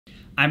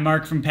I'm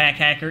Mark from Pack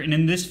Hacker, and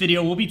in this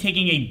video we'll be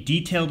taking a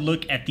detailed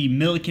look at the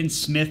Millican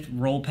Smith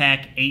Roll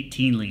Pack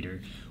 18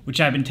 liter,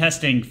 which I've been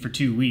testing for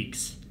 2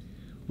 weeks.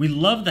 We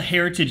love the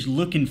heritage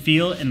look and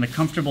feel and the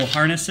comfortable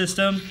harness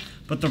system,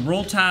 but the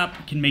roll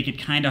top can make it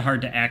kinda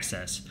hard to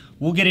access.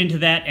 We'll get into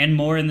that and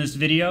more in this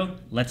video.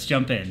 Let's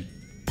jump in.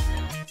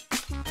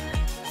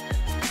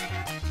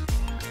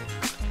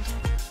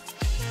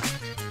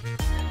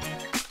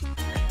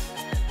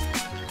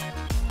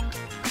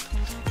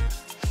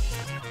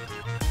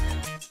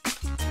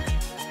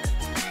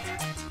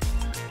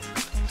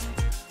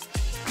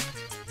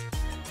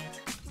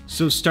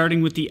 So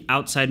starting with the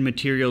outside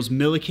materials,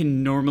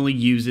 Millican normally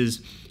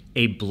uses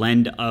a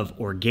blend of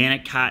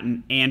organic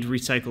cotton and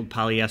recycled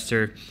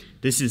polyester.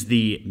 This is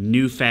the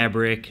new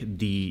fabric,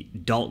 the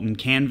Dalton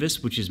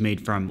canvas, which is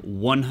made from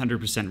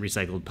 100%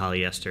 recycled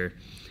polyester.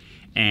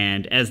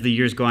 And as the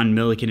years go on,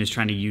 Millican is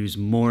trying to use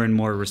more and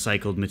more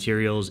recycled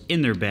materials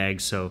in their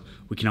bags, so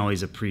we can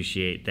always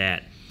appreciate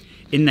that.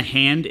 In the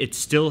hand, it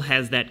still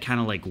has that kind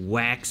of like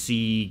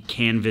waxy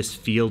canvas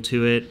feel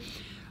to it.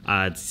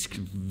 It's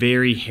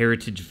very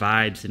heritage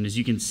vibes, and as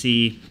you can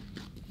see,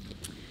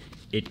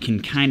 it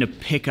can kind of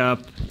pick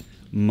up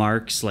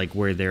marks like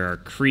where there are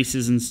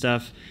creases and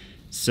stuff.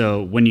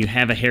 So when you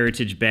have a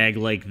heritage bag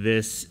like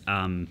this,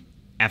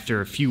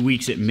 after a few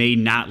weeks it may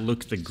not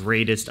look the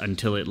greatest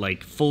until it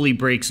like fully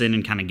breaks in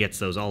and kind of gets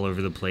those all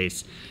over the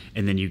place,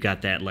 and then you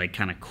got that like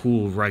kind of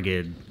cool,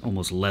 rugged,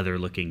 almost leather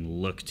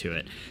looking look to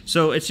it.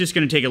 So it's just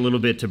going to take a little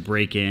bit to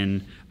break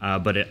in,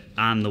 but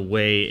on the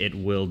way it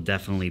will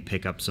definitely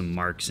pick up some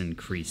marks and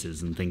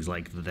creases and things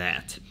like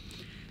that.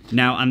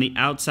 Now on the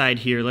outside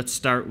here, let's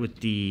start with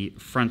the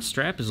front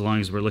strap as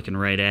long as we're looking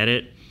right at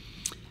it.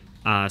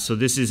 So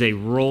this is a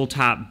roll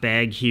top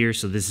bag here,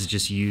 so this is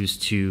just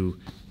used to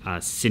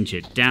cinch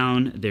it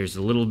down. There's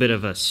a little bit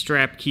of a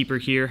strap keeper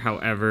here.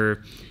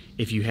 However,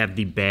 if you have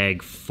the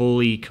bag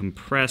fully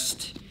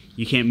compressed,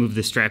 you can't move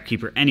the strap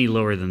keeper any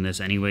lower than this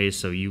anyways,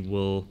 so you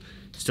will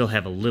still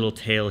have a little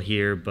tail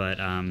here, but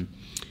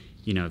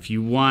you know, if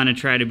you want to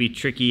try to be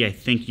tricky, I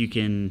think you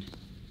can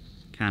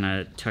kind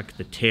of tuck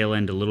the tail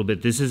end a little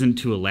bit. This isn't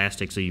too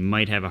elastic, so you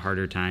might have a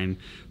harder time,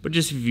 but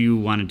just if you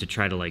wanted to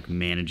try to like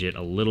manage it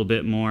a little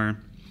bit more,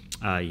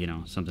 you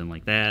know, something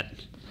like that.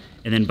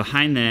 And then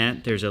behind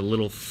that, there's a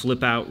little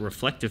flip out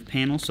reflective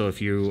panel, so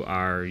if you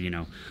are, you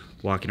know,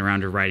 walking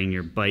around or riding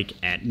your bike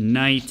at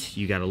night,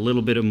 you got a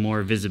little bit of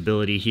more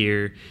visibility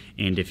here,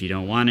 and if you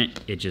don't want it,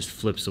 it just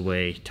flips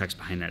away, tucks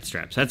behind that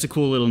strap. So that's a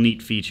cool little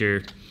neat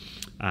feature,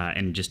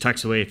 and just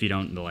tucks away if you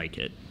don't like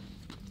it.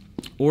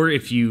 Or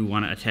if you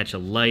want to attach a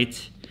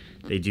light,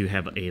 they do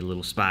have a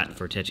little spot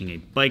for attaching a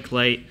bike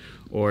light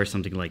or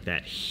something like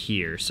that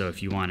here. So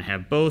if you want to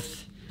have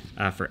both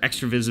for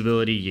extra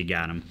visibility, you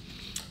got them.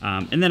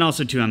 And then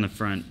also too on the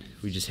front,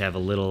 we just have a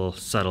little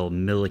subtle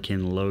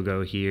Millican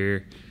logo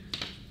here.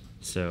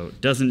 So it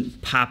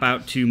doesn't pop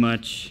out too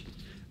much.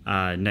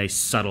 Nice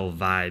subtle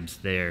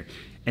vibes there.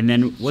 And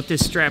then what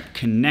this strap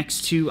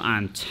connects to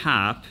on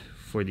top,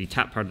 for the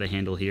top part of the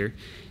handle here,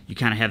 you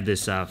kind of have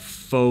this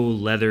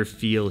faux leather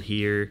feel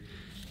here.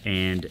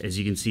 And as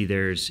you can see,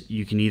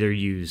 you can either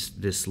use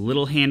this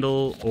little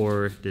handle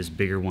or this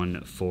bigger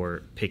one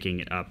for picking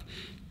it up.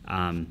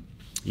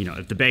 You know,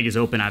 if the bag is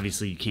open,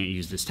 obviously you can't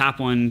use this top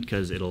one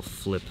because it'll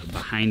flip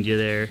behind you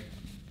there.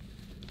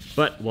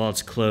 But while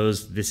it's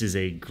closed, this is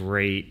a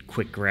great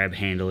quick grab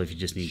handle if you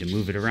just need to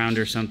move it around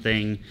or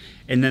something.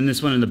 And then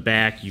this one in the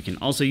back you can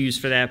also use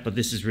for that, but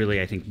this is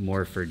really, I think,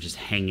 more for just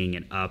hanging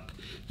it up.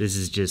 This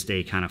is just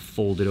a kind of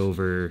folded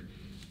over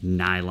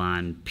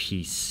nylon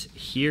piece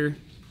here.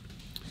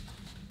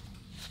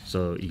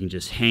 So you can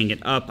just hang it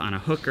up on a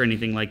hook or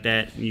anything like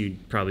that. You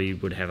probably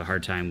would have a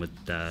hard time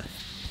with the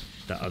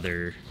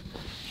other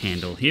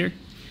handle here.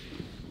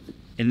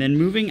 And then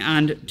moving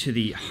on to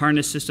the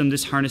harness system.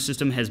 This harness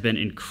system has been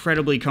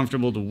incredibly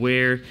comfortable to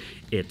wear.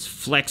 It's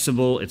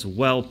flexible, it's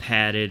well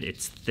padded,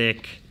 it's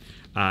thick.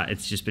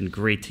 It's just been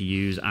great to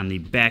use. On the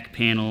back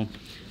panel,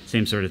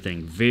 same sort of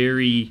thing.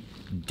 Very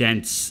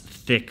dense,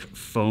 thick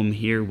foam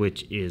here,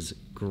 which is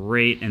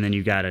great. And then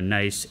you got a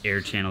nice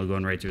air channel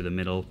going right through the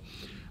middle.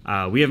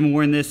 We haven't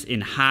worn this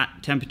in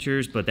hot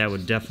temperatures, but that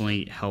would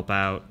definitely help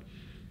out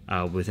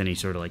with any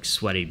sort of like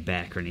sweaty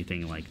back or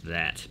anything like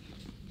that.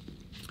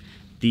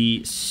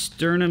 The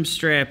sternum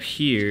strap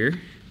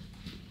here,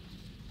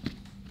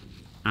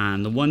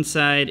 on the one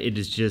side, it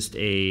is just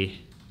a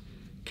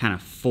kind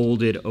of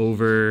folded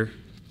over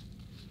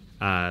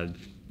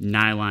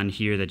nylon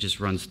here that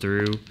just runs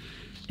through.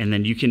 And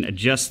then you can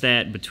adjust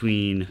that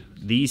between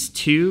these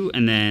two,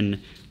 and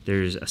then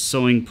there's a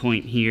sewing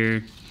point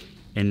here,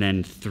 and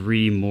then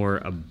 3 more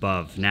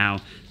above. Now,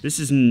 this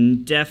is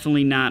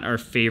definitely not our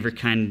favorite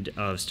kind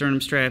of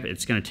sternum strap.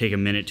 It's going to take a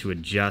minute to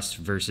adjust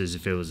versus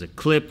if it was a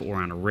clip or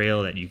on a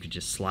rail that you could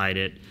just slide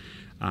it.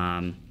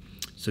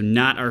 So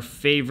not our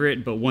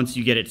favorite, but once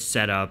you get it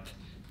set up,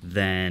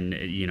 then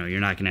you know you're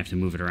not going to have to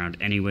move it around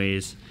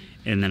anyways.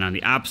 And then on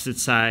the opposite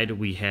side,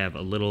 we have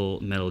a little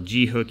metal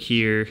G-hook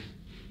here,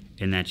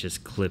 and that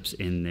just clips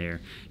in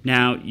there.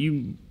 Now,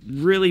 you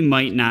really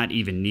might not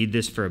even need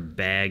this for a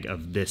bag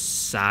of this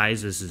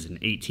size. This is an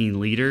 18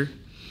 liter.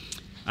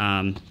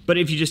 But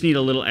if you just need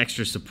a little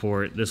extra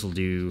support, this will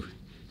do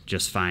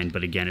just fine.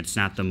 But again, it's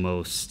not the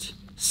most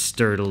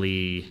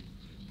sturdily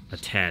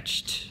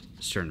attached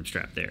sternum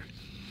strap there.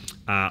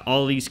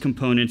 All these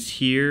components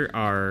here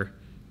are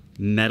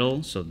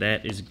metal, so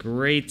that is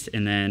great.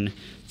 And then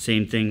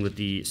same thing with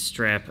the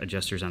strap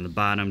adjusters on the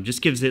bottom.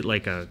 Just gives it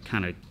like a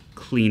kind of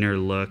cleaner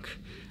look,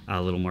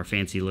 a little more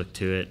fancy look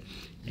to it.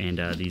 And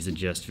these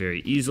adjust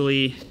very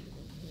easily.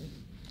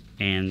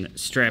 And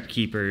strap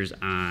keepers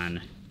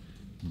on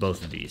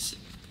both of these.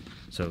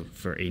 So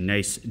for a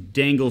nice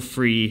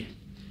dangle-free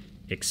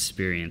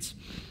experience.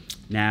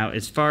 Now,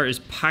 as far as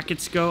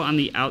pockets go on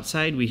the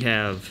outside, we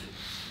have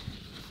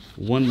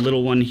one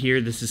little one here.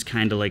 This is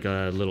kind of like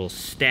a little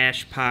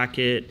stash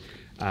pocket.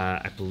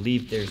 I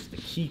believe there's the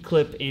key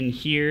clip in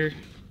here.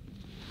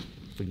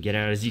 If we can get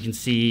out, as you can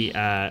see,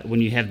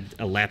 when you have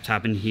a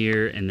laptop in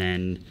here and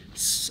then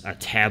a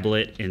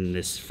tablet in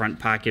this front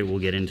pocket, we'll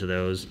get into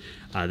those.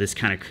 This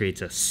kind of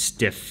creates a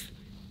stiff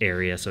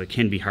area, so it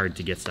can be hard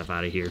to get stuff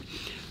out of here.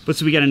 But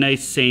so we got a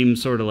nice same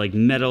sort of like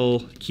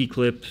metal key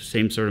clip,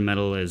 same sort of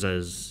metal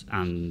as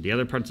on the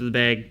other parts of the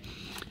bag.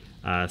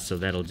 So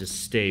that'll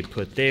just stay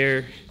put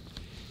there.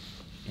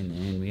 And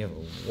then we have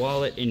a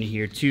wallet in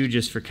here too,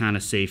 just for kind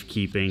of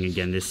safekeeping.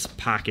 Again, this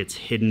pocket's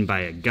hidden by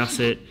a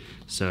gusset,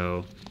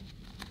 so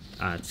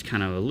it's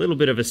kind of a little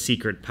bit of a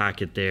secret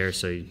pocket there,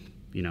 so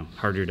you know,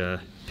 harder to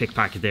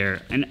pickpocket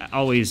there. And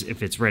always,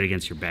 if it's right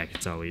against your back,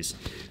 it's always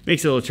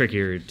makes it a little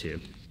trickier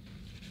too.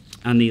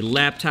 On the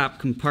laptop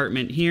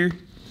compartment here,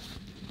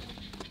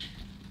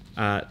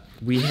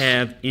 we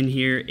have in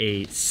here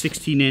a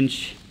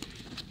 16-inch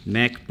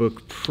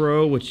MacBook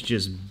Pro, which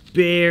just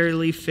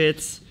barely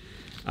fits.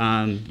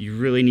 You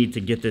really need to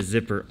get the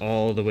zipper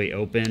all the way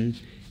open,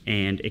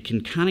 and it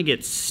can kind of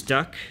get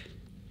stuck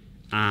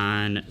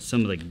on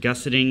some of the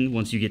gusseting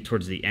once you get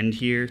towards the end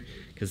here,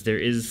 because there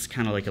is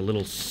kind of like a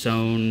little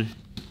sewn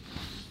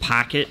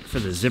pocket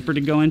for the zipper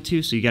to go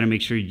into, so you got to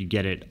make sure you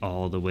get it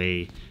all the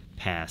way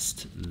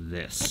past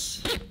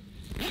this,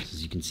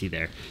 as you can see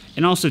there.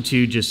 And also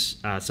too, just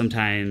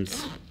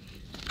sometimes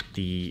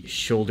the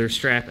shoulder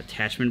strap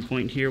attachment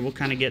point here will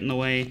kind of get in the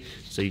way,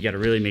 so you got to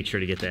really make sure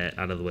to get that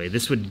out of the way.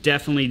 This would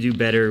definitely do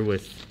better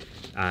with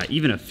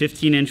even a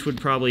 15-inch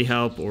would probably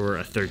help, or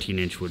a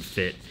 13-inch would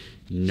fit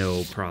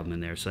no problem in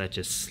there. So that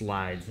just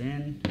slides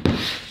in.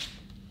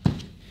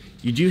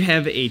 You do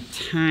have a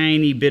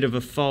tiny bit of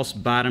a false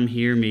bottom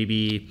here,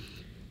 maybe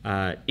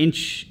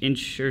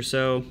inch or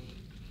so.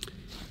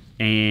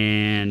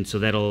 And so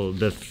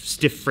the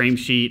stiff frame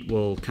sheet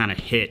will kind of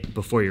hit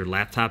before your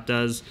laptop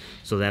does,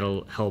 so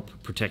that'll help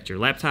protect your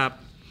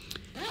laptop.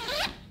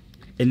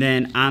 And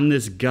then on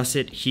this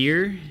gusset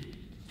here,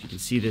 if you can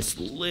see this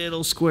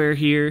little square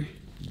here,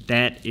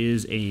 that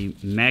is a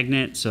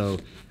magnet. So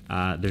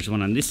there's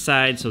one on this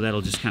side, so that'll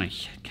just kind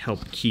of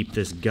help keep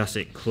this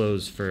gusset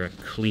closed for a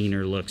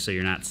cleaner look, so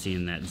you're not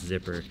seeing that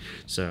zipper.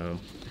 So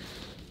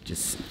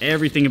just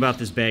everything about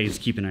this bag is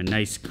keeping a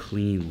nice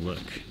clean look.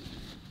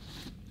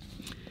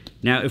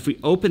 Now, if we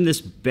open this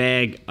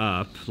bag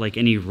up, like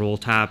any roll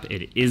top,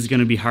 it is going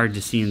to be hard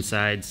to see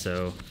inside,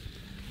 so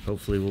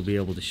hopefully we'll be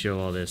able to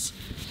show all this.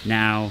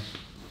 Now,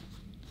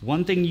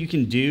 one thing you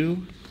can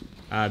do,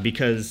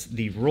 because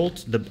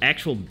the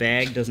actual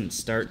bag doesn't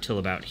start till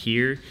about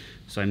here,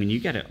 so I mean, you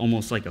got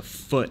almost like a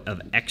foot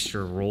of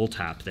extra roll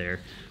top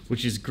there,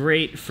 which is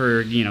great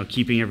for, you know,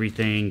 keeping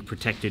everything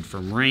protected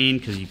from rain,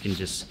 because you can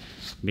just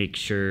make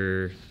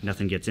sure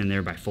nothing gets in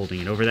there by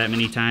folding it over that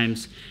many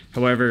times.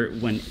 However,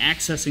 when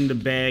accessing the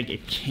bag,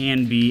 it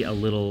can be a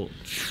little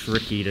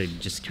tricky to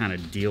just kind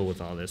of deal with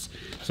all this.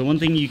 So one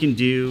thing you can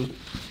do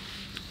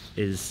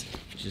is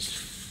just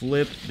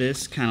flip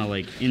this kind of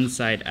like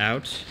inside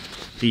out.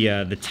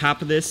 The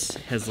top of this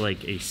has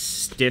like a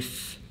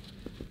stiff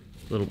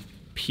little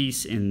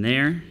piece in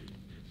there,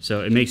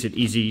 so it makes it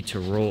easy to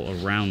roll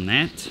around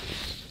that.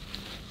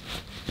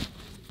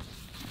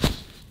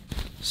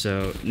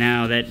 So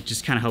now that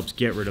just kind of helps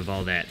get rid of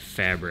all that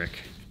fabric.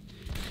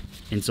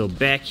 And so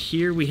back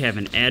here we have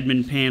an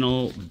admin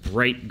panel,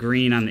 bright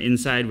green on the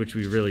inside, which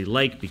we really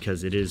like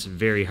because it is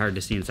very hard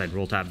to see inside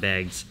roll top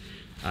bags,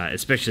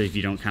 especially if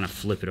you don't kind of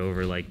flip it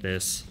over like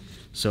this.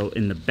 So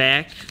in the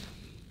back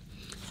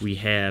we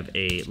have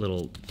a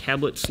little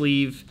tablet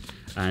sleeve,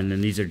 and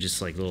then these are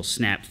just like little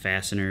snap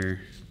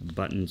fastener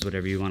buttons,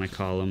 whatever you want to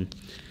call them,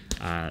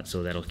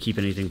 so that'll keep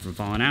anything from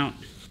falling out.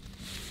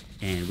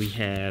 And we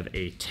have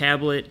a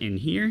tablet in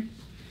here.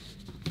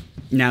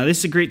 Now this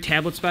is a great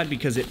tablet spot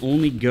because it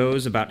only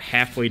goes about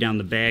halfway down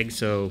the bag,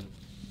 so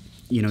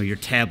you know your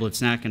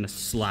tablet's not going to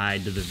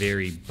slide to the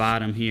very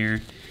bottom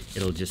here.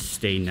 It'll just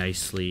stay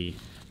nicely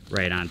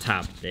right on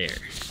top there.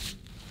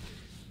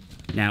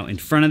 Now in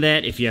front of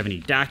that, if you have any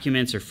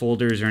documents or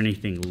folders or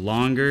anything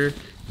longer,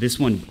 this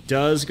one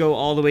does go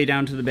all the way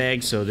down to the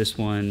bag, so this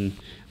one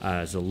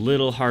is a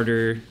little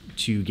harder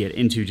to get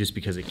into just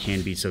because it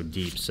can be so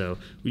deep. So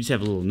we just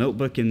have a little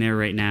notebook in there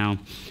right now,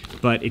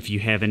 but if you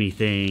have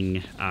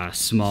anything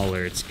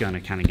smaller, it's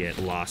gonna kind of get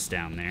lost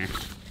down there.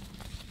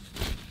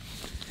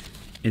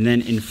 And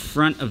then in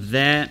front of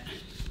that,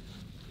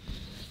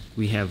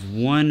 we have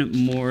one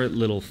more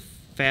little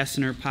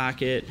fastener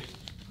pocket.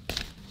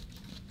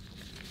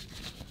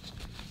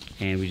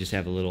 And we just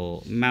have a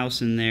little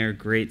mouse in there,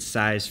 great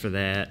size for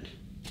that.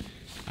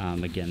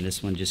 Again,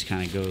 this one just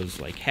kind of goes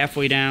like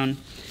halfway down.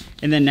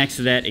 And then next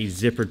to that, a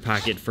zippered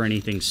pocket for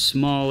anything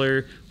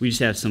smaller. We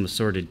just have some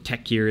assorted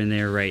tech gear in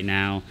there right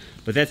now.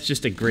 But that's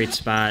just a great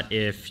spot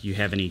if you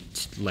have any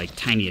like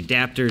tiny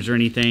adapters or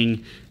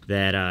anything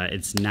that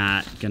it's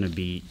not gonna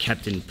be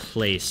kept in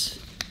place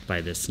by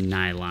this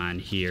nylon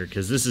here,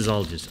 because this is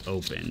all just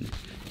open,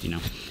 you know.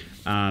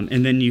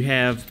 And then you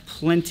have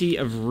plenty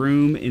of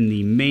room in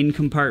the main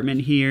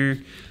compartment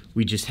here.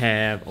 We just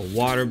have a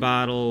water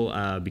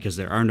bottle because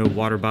there are no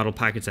water bottle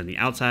pockets on the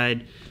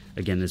outside.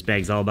 Again, this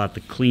bag's all about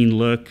the clean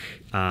look.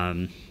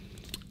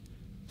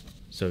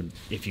 So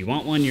if you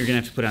want one, you're gonna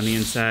have to put it on the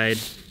inside.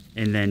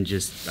 And then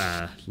just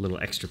a little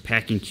extra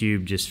packing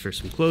cube just for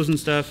some clothes and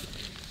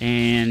stuff.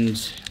 And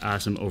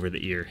some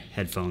over-the-ear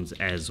headphones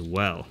as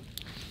well.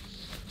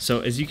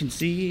 So as you can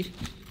see,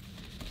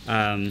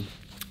 I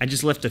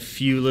just left a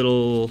few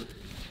little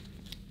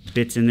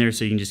bits in there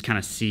so you can just kind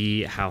of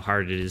see how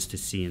hard it is to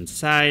see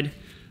inside.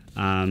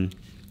 You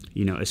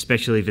know,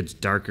 especially if it's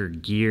darker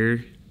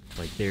gear.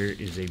 Like there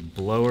is a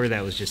blower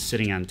that was just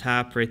sitting on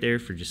top right there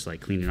for just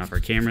like cleaning off our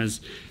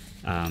cameras.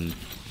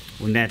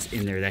 When that's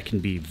in there, that can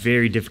be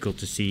very difficult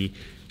to see.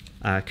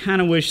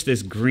 Kind of wish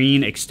this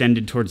green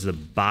extended towards the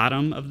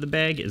bottom of the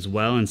bag as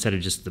well instead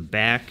of just the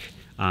back.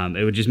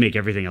 It would just make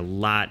everything a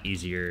lot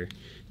easier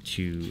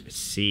to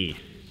see.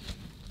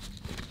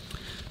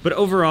 But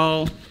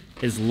overall,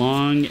 as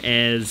long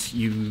as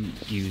you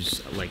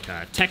use like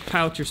a tech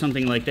pouch or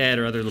something like that,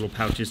 or other little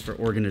pouches for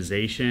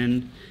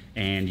organization,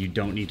 and you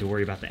don't need to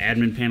worry about the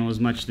admin panel as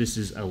much, this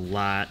is a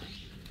lot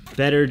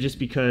better just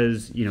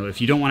because, you know, if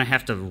you don't want to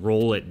have to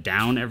roll it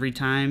down every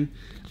time,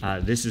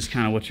 this is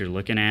kind of what you're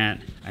looking at.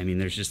 I mean,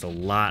 there's just a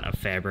lot of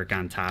fabric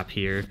on top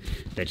here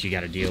that you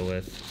got to deal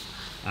with.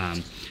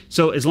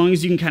 So as long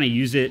as you can kind of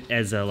use it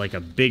as like a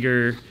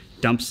bigger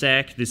dump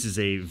sack, this is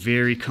a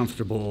very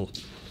comfortable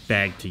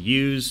bag to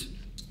use.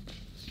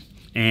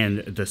 And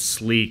the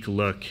sleek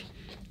look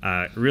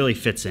really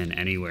fits in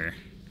anywhere.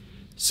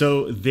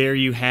 So there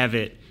you have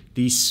it,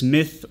 the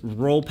Smith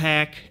Roll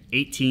Pack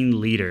 18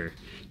 liter.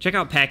 Check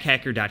out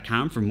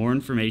packhacker.com for more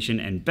information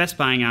and best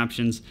buying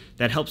options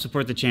that help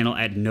support the channel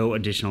at no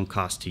additional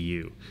cost to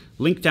you.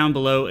 Link down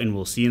below, and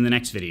we'll see you in the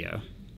next video.